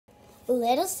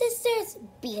little sisters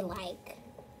be like?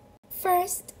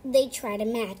 First, they try to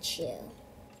match you.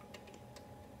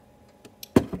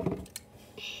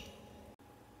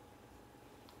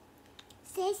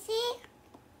 Sissy?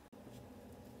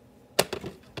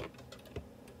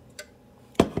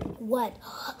 What?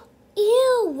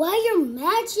 Ew, why you're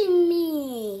matching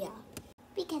me?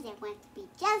 Because I want to be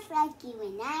just like you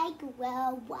when I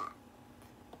grow up.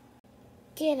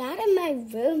 Get out of my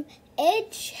room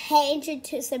and change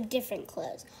into some different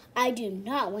clothes. I do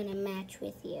not want to match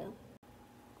with you.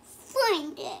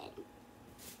 Fine then.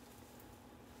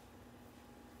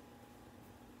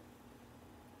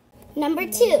 Number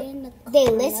 2, they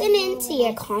listen into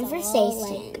your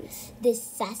conversations. This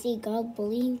sassy girl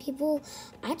bullying people.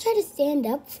 I try to stand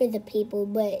up for the people,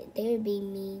 but they would be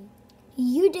mean.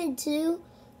 You did too.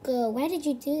 Girl, why did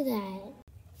you do that?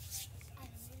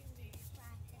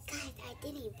 Guys, I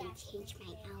didn't even change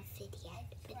my outfit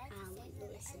yet, but I'll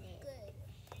listen to it.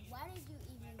 Why did you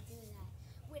even do that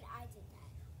when I did that?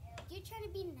 You're trying to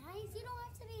be nice? You don't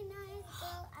have to be nice,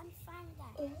 girl. I'm fine with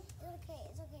that. It's okay.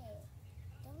 It's okay.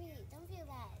 Don't feel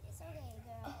bad. It's okay,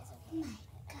 girl. It's okay. Oh my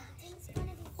God. Everything's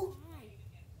gonna be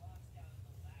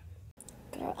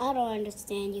fine. Girl, I don't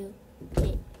understand you.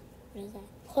 Wait, what is that?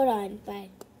 Hold on, bye.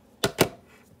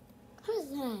 Who's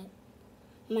that?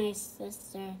 My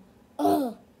sister.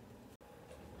 Oh.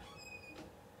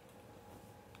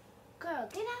 Girl,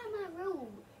 get out of my room.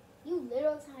 You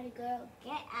little tiny girl,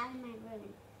 get out of my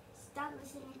room. Stop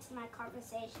listening to my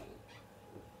conversation.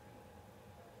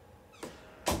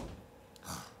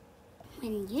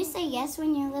 When you say yes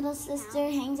when your little sister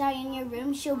hangs out in your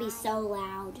room, she'll be so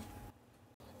loud.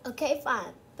 Okay,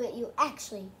 fine, but you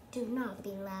actually do not be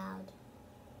loud.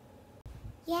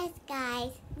 Yes,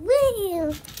 guys.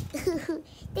 Woo!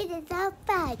 This is so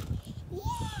fun. Yeah!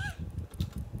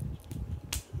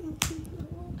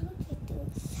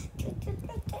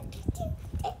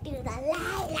 La la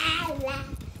la la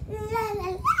la la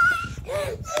la.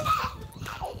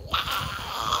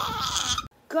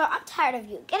 Girl, I'm tired of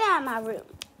you. Get out of my room.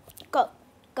 Go,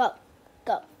 go,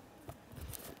 go.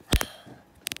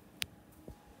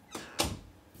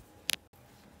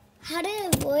 How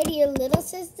to avoid your little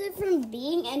sister from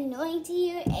being annoying to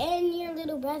you and your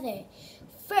little brother.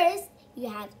 First, you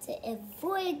have to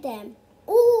avoid them.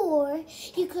 Or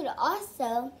you could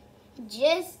also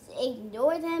just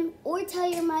ignore them or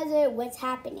tell your mother what's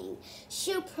happening.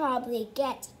 She'll probably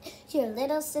get your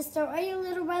little sister or your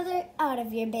little brother out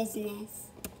of your business.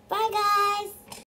 Bye, guys.